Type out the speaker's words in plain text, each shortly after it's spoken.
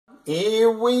here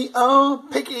we are,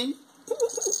 Piggy.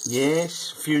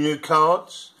 Yes, a few new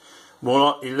cards. More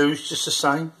likely lose just the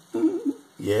same.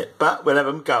 Yeah, but we'll have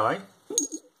them go, eh?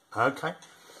 Okay.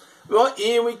 Right,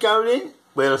 here we go then.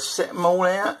 We'll set them all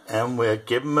out and we'll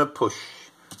give them a push.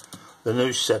 The new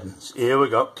 7's. Here we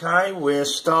go. Okay, we'll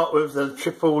start with the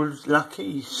triple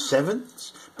lucky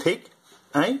 7's. Pig,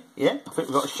 eh? Yeah, I think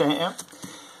we've got a shout out.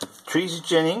 Teresa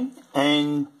Jennings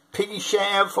and Piggy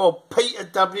shout out for Peter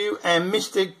W and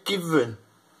Mr. Given.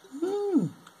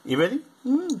 You ready?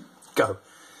 Go.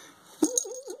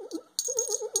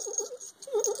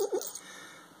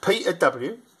 Peter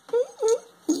W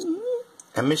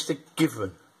and Mr.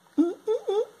 Given.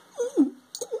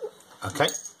 Okay,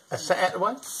 that's that out of the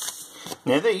way.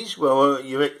 Now these, well,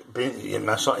 you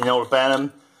must not know about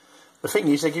them. The thing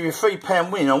is, they give you a £3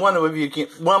 win. I wonder whether you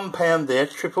get £1 there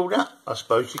tripled up. I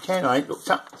suppose you can. I ain't looked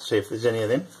up to see if there's any of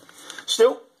them.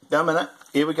 Still, done with that.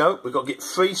 Here we go. We've got to get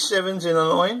 3 7's in a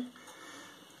line,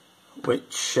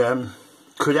 which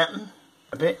could happen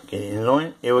a bit. Get it in a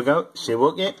line. Here we go. See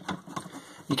what we get.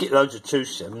 You get loads of 2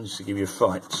 7's to give you a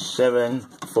fright. 7,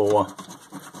 4,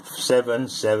 7,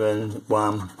 7,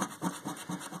 1,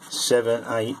 7,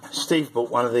 8. Steve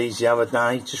bought one of these the other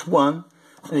day, just one,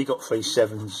 and he got 3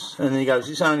 7's. And then he goes,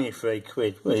 it's only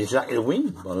 £3. Well, he's lucky to win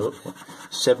by the look of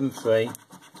it. 7, 3,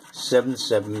 7,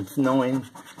 7, 9,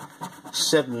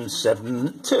 7,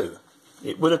 7, 2.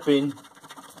 It would have been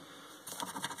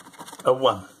a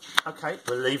 1. Okay,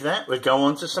 we'll leave that. We'll go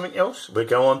on to something else. We'll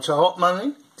go on to hot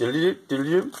money. Doodle-doo,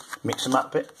 doodle-doo. Mix them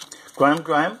up a bit.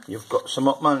 Graham, you've got some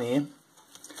hot money in.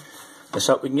 Let's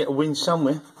hope we can get a win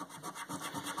somewhere.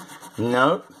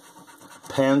 No.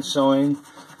 Pound sign.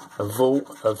 A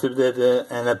vault.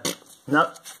 And a...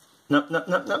 No.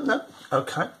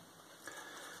 Okay.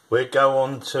 We'll go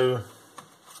on to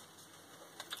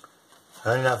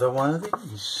another one of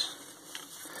these.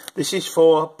 This is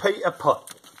for Peter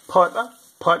Piper,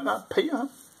 Peter.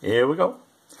 Here we go.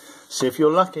 See if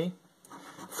you're lucky.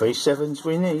 3 7's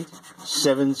we need.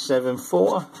 7 7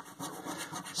 4.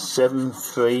 7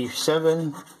 3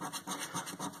 7.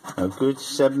 No good.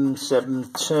 7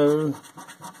 7 2.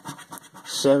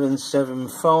 7 7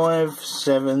 5.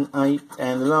 7 8.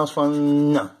 And the last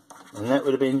one, no. And that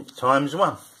would have been times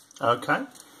 1. Okay.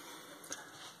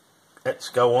 Let's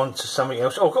go on to something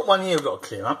else. Oh, I've got one here I've got to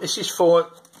clear up. This is for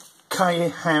Kay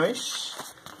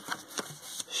Harris.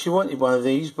 She wanted one of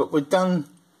these, but we've done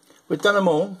them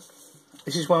all.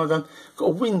 This is one I've done. Got a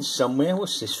win somewhere.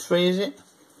 What's this? 3, is it?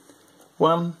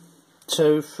 1,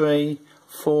 2, 3,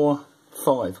 4,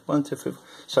 5. 1, 2, 3.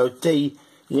 So D.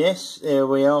 Yes, there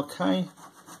we are. K.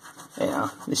 Yeah,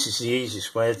 this is the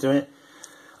easiest way of doing it.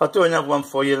 I'll do another one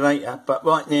for you later, but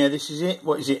right now this is it.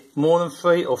 What is it? More than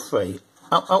 3 or 3?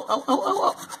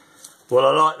 Oh. Well,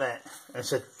 I like that.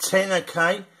 It's a tenner,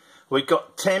 K. We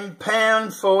got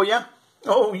 £10 for you.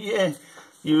 Oh yeah,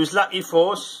 you was lucky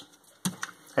for us.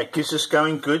 That gives us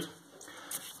going good.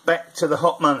 Back to the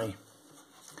hot money.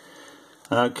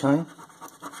 Okay.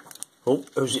 Oh,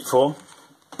 who's it for?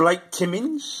 Blake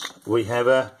Timmins. We have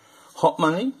a hot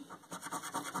money.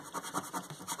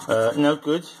 No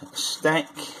good. A stack,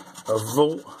 a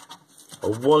vault, a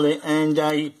wallet, and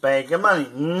a bag of money.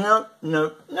 No.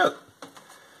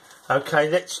 Okay,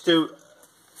 let's do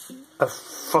a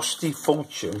Frosty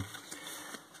fortune.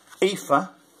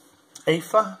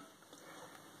 Aoife,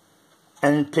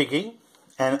 and Piggy,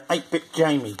 and 8-bit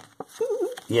Jamie.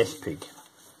 Yes, Pig.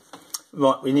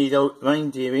 Right, we need a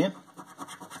reindeer here,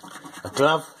 a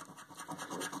glove,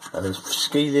 a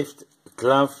ski lift, a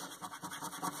glove,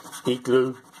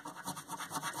 igloo,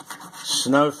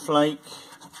 snowflake,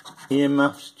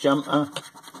 earmuffs, jumper,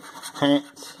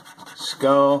 hat,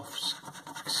 scarves,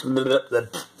 and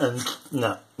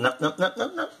no.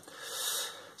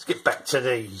 Let's get back to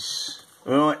these.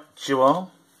 Right,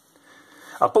 Joelle.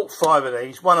 I bought 5 of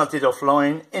these. One I did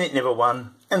offline, and it never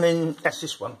won. And then that's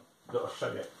this one. I'll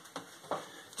show you.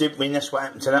 Didn't win. That's what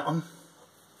happened to that one.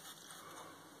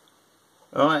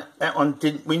 Alright, that one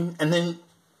didn't win. And then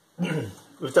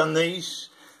we've done these.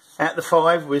 Out of the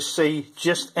 5, we'll see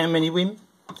just how many win.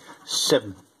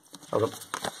 7. Hold on.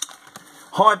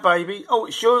 Hi, baby. Oh,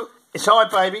 it's you. It's hi,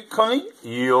 baby. Connie,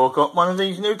 you've got one of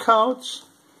these new cards.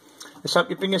 Let's hope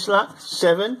you bring us luck.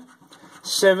 7,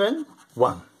 7,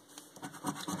 1.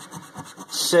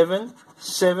 7,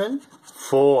 7,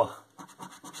 4.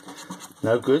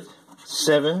 No good.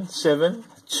 7, 7,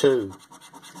 2.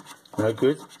 No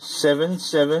good. 7,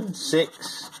 7,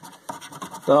 6.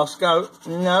 Last go.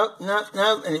 No.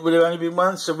 And it would have only been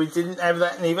 1, so we didn't have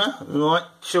that neither. Right,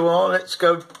 sure. Let's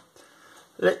go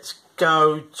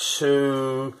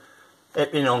to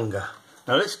Epinonga.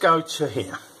 Now let's go to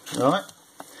here. Right.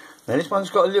 Now this one's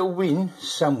got a little win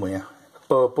somewhere. A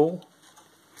bubble.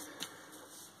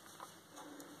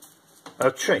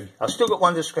 A tree. I've still got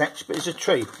one to scratch, but it's a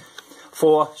tree.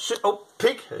 For, oh,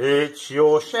 Pig, it's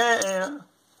your share.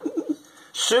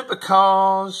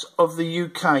 Supercars of the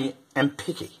UK and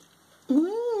Piggy.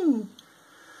 Go.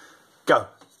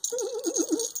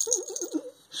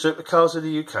 Supercars of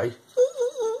the UK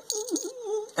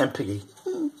and Piggy.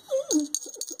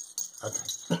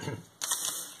 Okay.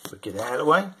 We'll get it out of the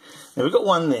way. Now we've got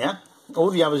one there.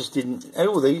 All the others didn't.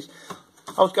 All these.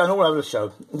 I was going all over the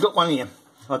show. We've got one here.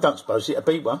 I don't suppose it'll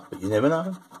be one, but you never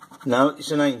know. No,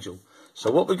 it's an angel.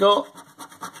 So what we got?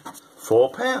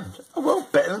 £4. Oh well,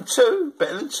 better than two.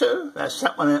 Better than two. That's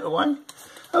that one out of the way.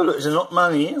 Oh look, there's a lot of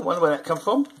money here. I wonder where that come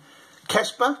from.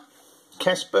 Casper.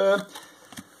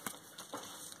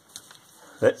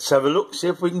 Let's have a look, see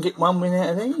if we can get one win out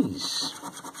of these.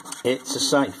 It's a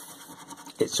safe.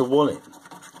 It's a wallet.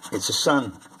 It's a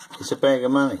sun. It's a bag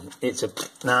of money. It's a...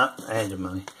 No, hand of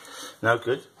money. No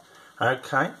good.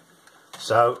 Okay.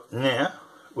 So, now,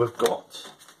 we've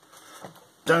got...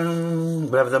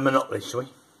 We'll have the Monopoly, shall we?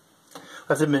 We'll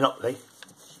have the Monopoly.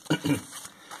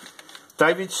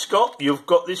 David Scott, you've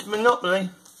got this Monopoly.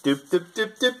 Doop, doop,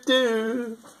 doop, doop,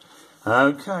 doop.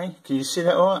 Okay. Can you see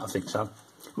that all right? I think so.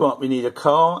 Right, we need a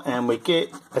car and we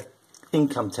get an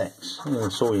income tax. Yeah,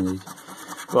 that's all you need.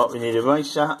 Right, we need a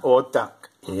racer or a duck.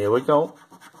 Here we go.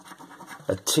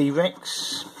 A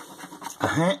T-Rex, a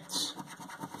hat,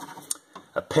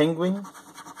 a penguin,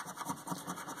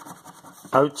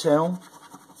 hotel,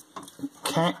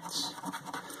 cat,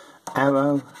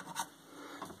 arrow,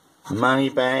 money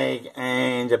bag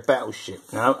and a battleship.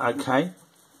 No, okay.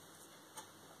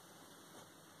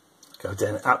 Go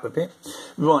down it up a bit.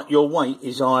 Right, your weight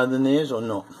is higher than theirs or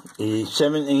not? Is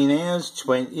 17 hours,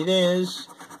 20 theirs,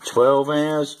 12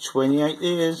 hours, 28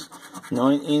 theirs,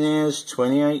 19 hours,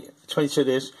 28, 22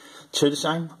 theirs. Two the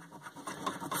same.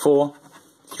 4,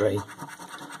 3,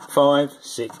 5,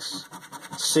 6,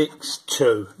 6,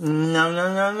 2.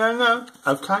 No.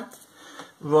 Okay.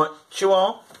 Right,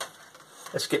 Chihuahua.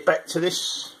 Let's get back to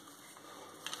this.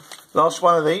 Last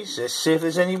one of these. Let's see if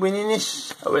there's any win in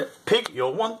this. Oh, Pig,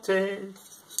 you're wanted.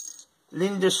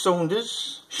 Linda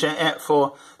Saunders. Shout out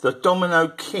for the Domino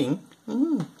King.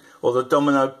 Or the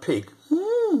Domino Pig.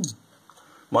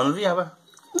 One or the other.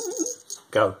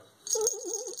 Go.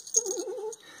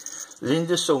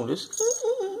 Linda Saunders.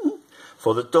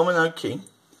 For the Domino King.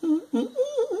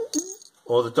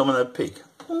 Or the Domino Pig.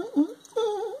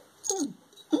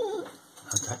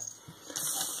 Okay.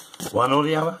 One or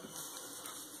the other.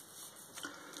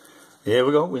 Here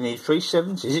we go. We need 3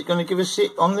 7s. Is it going to give us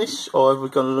it on this, or are we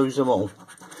going to lose them all?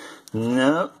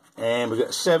 No. And we've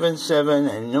got 7, 7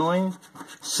 and 9.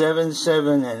 7,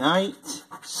 7 and 8.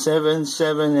 7,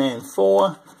 7 and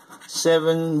 4.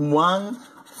 7, 1.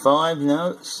 5.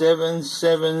 No. 7,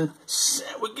 7.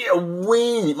 We get a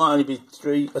win. It might only be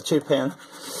 £2.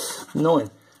 9.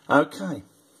 Okay.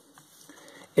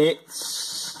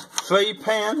 It's £3.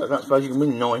 I don't suppose you can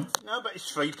win 9. No, but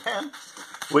it's £3.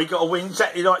 We got to win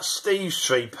exactly like Steve's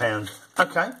 £3.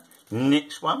 Okay,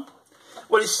 next one.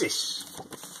 What is this?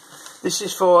 This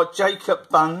is for Jacob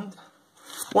Bund.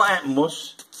 What happened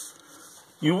was,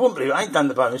 you wouldn't believe it, I ain't done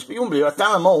the bonus, but you wouldn't believe it, I've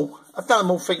done them all. I've done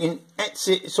them all thinking, that's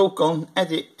it, it's all gone,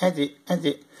 add it. And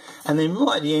then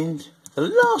right at the end, the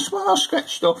last one I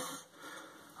scratched off,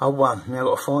 I won. Now I've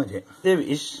got to find it. There it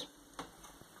is.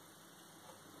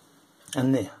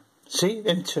 And there. See,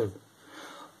 them two.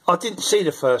 I didn't see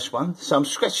the first one, so I'm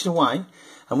scratching away,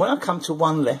 and when I come to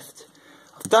one left,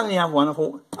 I've done the other one, I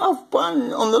thought, I've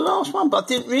won on the last one, but I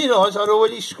didn't realise I'd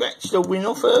already scratched the win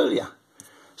off earlier,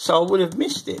 so I would have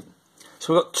missed it.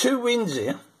 So we've got 2 wins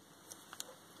here,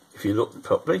 if you look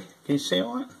properly. Can you see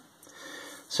all right?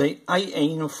 See,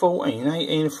 18 and 14,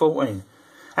 18 and 14.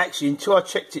 Actually, until I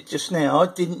checked it just now, I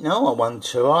didn't know I won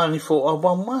 2, I only thought I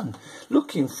won 1.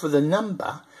 Looking for the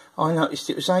number, I noticed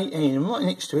it was 18, and right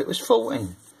next to it was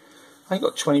 14. I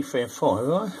got 23 and 5,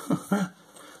 right?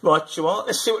 Right, you are.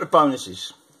 Let's see what the bonus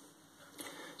is.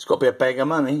 It's got to be a bag of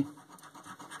money.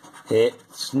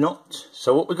 It's not.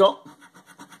 So what we got?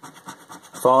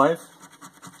 5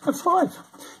 and 5.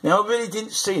 Now I really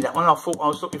didn't see that one. I thought I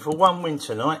was looking for 1 win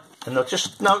tonight, and I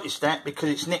just noticed that because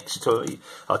it's next to it.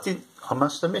 I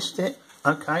must have missed it.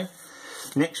 Okay.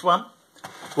 Next one.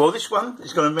 Well, this one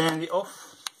is going to round it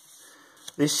off.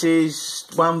 This is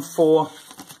one for...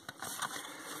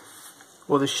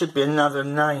 Well, there should be another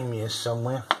name here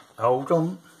somewhere. Hold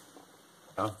on.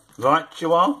 Oh, right,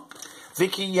 you are.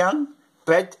 Vicky Young,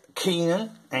 Brad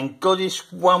Keenan, and Goddess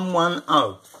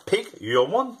 110. Pig, you're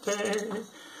wanted.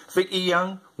 Vicky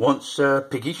Young wants a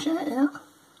Piggy shout out.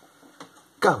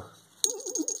 Go.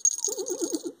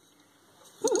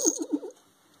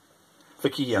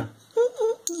 Vicky Young.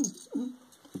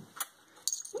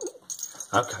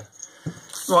 Okay.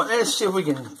 Right, let's see if we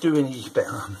can do any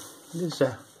better. Let's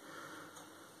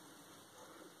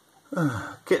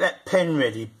get that pen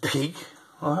ready, Pig.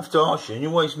 I'll have to ask you, and you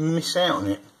always miss out on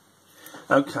it.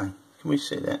 Okay, can we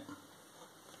see that?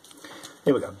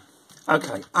 Here we go.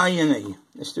 Okay, A and E.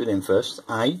 Let's do them first.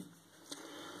 A,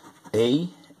 E,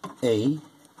 E,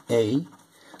 E.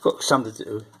 Got something to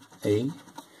do. E,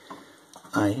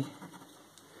 A,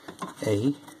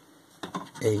 E,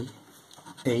 E,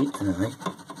 E, and an A.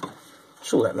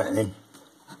 Saw that back then.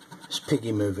 It's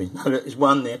Piggy moving. Oh, look, there's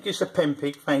one there. Give us a pen,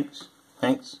 Pig. Thanks.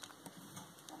 Thanks.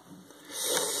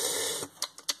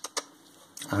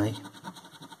 A,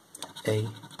 E,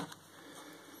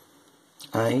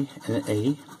 A, and an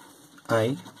E,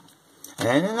 A,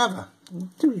 and another.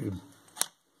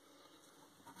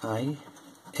 A,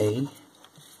 E,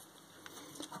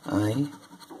 A.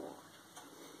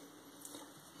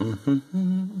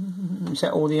 Is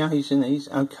that all the A's and E's?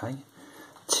 Okay.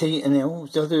 T and L.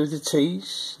 Do I do the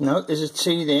T's? No, there's a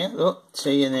T there. Look,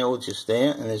 T and L just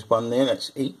there, and there's one there.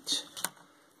 That's eat.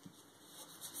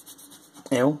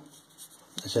 L.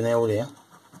 There's an L there.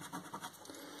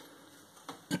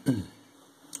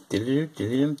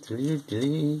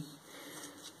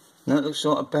 No, it looks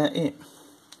like about it.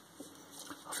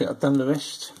 I think I've done the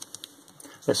rest.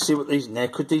 Let's see what these now.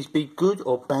 Could these be good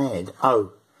or bad?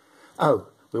 O. O.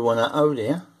 We want an O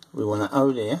there. We want an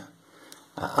O there.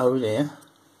 A O there.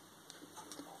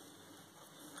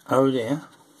 O there.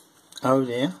 O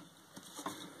there.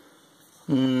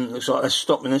 Looks like they're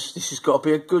stopping us. This has got to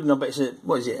be a good one. But it's a,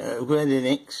 what is it? We had an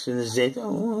X and a Z.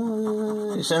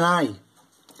 Oh, it's an A.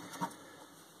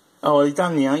 Oh, they've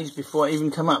done the A's before it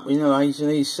even come up. We know A's and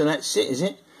E's. So that's it, is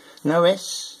it? No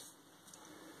S.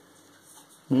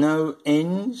 No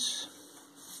N's.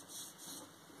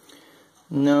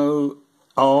 No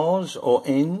R's or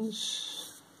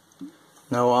N's.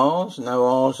 No R's. No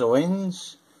R's or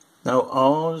N's. No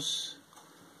R's.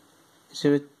 Is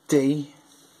there a D?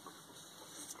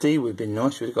 D would have been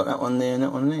nice. We'd have got that one there and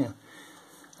that one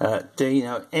there. D.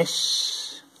 No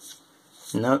S.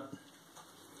 No.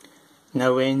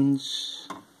 No N's.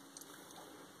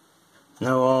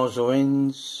 No R's or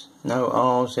N's. No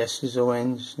R's, S's or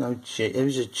N's. No G. There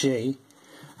was a G,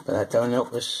 but that don't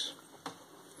help us.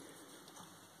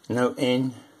 No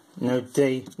N. No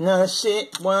D. No, that's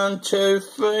it. 1, 2,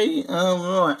 3.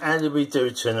 Alright, how did we do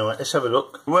tonight? Let's have a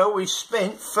look. Well, we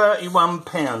spent £31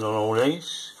 on all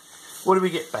these. What did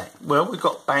we get back? Well, we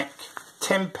got back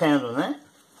 £10 on that.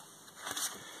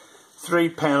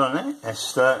 £3 on that.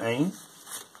 That's 13.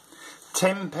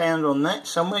 £10 on that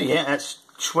somewhere. Yeah, that's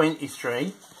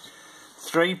 23.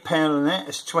 £3 on that.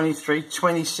 That's 23.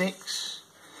 26.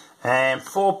 And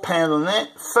 £4 on that.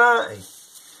 30.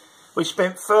 We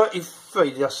spent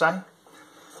 33, did I say? I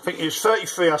think it was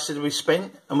 33 I said we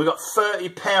spent, and we got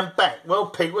 £30 back. Well,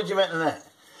 Pig, what do you reckon of that?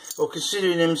 Well,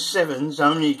 considering them 7's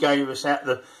only gave us out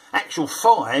the actual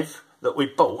 5 that we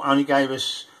bought, only gave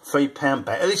us £3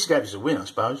 back. At least it gave us a win, I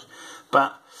suppose.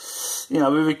 But, you know,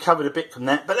 we recovered a bit from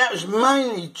that. But that was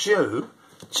mainly due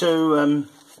to,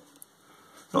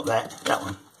 not that, that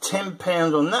one.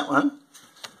 £10 on that one.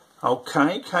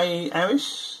 Okay, K.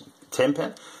 Harris,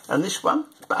 £10. And this one.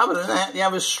 But other than that, the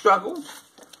others struggled.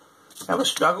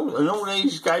 And all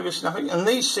these gave us nothing. And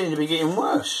these seem to be getting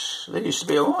worse. They used to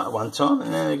be alright at one time,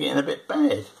 and now they're getting a bit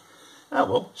bad. Oh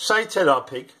well. Say to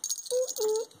Pig.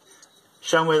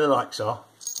 Show them where the likes are.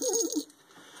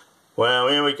 Well,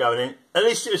 here we go then. At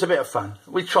least it was a bit of fun.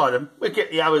 We tried them. We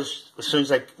get the others as soon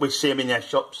as we see them in their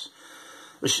shops.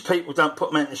 The people don't put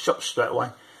them out in the shops straight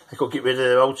away. They've got to get rid of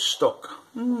their old stock.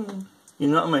 You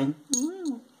know what I mean?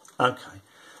 Okay.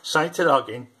 Say to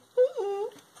again.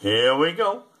 Here we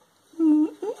go.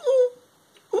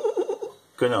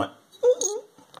 Good night.